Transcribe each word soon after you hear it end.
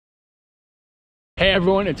Hey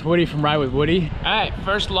everyone, it's Woody from Ride with Woody. All right,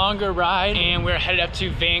 first longer ride, and we're headed up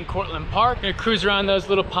to Van Cortlandt Park. Gonna cruise around those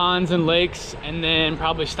little ponds and lakes, and then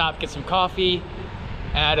probably stop, get some coffee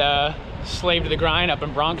at Slave to the Grind up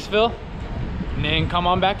in Bronxville, and then come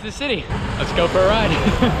on back to the city. Let's go for a ride.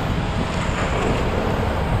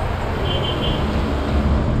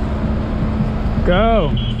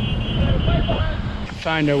 Go.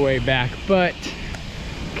 Find our way back, but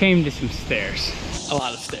came to some stairs. A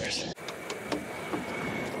lot of stairs.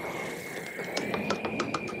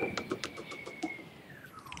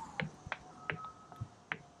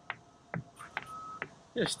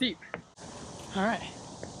 They're steep. All right,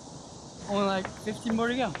 only like 15 more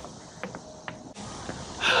to go.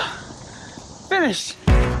 Finished.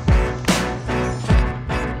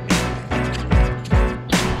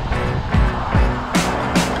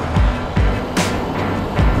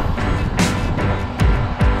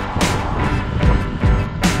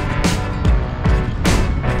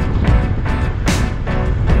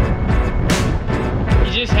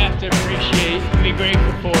 You just have to appreciate, be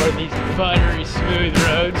grateful for these buttery smooth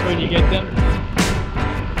roads when you get them.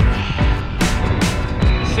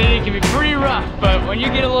 The city can be pretty rough, but when you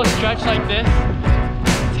get a little stretch like this,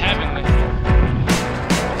 it's heavenly.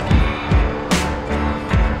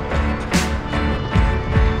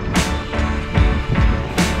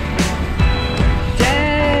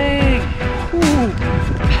 Dang! Ooh,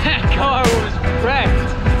 that car was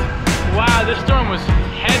wrecked. Wow, this storm was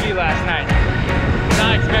heavy last night.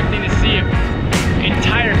 Not expecting to see an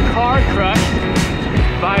entire car crushed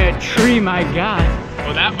by a tree, my God.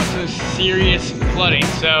 Well, that was some serious flooding,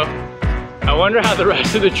 so I wonder how the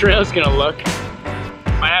rest of the trail is gonna look.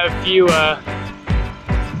 Might have a few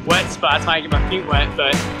wet spots, might get my feet wet,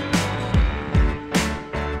 but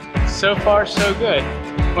so far so good.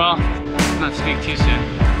 Well, let's not speak too soon.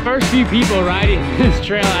 First few people riding this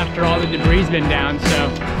trail after all the debris has been down,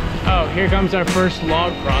 so. Oh, here comes our first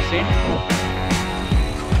log crossing.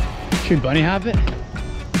 Should we bunny hop it?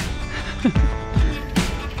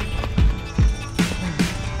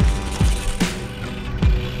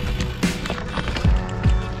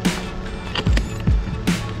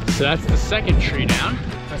 So that's the second tree down.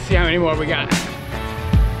 Let's see how many more we got.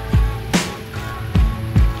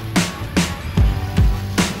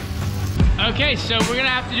 Okay, so we're gonna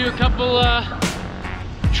have to do a couple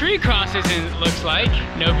tree crosses, and it looks like.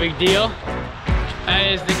 No big deal. That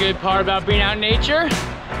is the good part about being out in nature.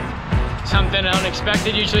 Something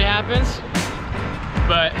unexpected usually happens.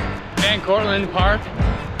 But Van Cortlandt Park,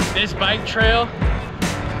 this bike trail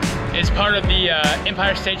is part of the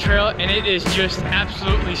Empire State Trail, and it is just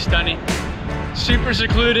absolutely stunning. Super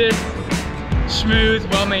secluded, smooth,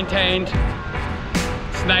 well-maintained.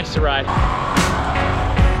 It's nice to ride. We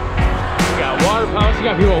got water pumps, we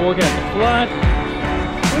got people looking at the flood.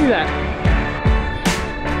 Look at that.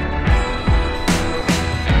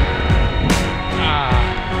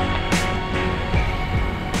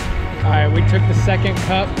 All right, we took the second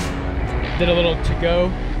cup, did a little to-go.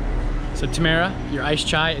 So Tamara, your iced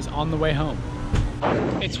chai is on the way home.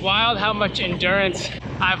 It's wild how much endurance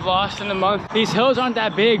I've lost in a month. These hills aren't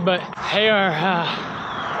that big, but they are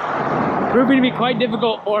proving to be quite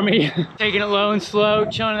difficult for me. Taking it low and slow,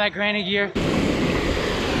 chilling in that granny gear.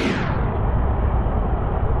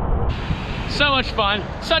 So much fun,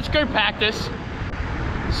 such good practice.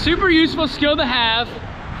 Super useful skill to have.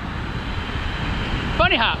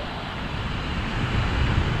 Bunny hop.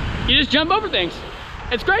 You just jump over things.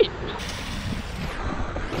 It's great.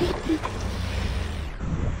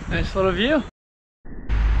 Nice little view.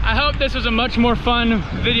 I hope this was a much more fun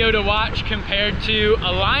video to watch compared to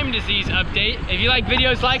a Lyme disease update. If you like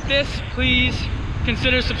videos like this, please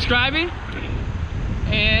consider subscribing.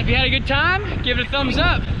 And if you had a good time, give it a thumbs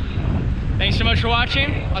up. Thanks so much for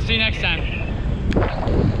watching. I'll see you next time.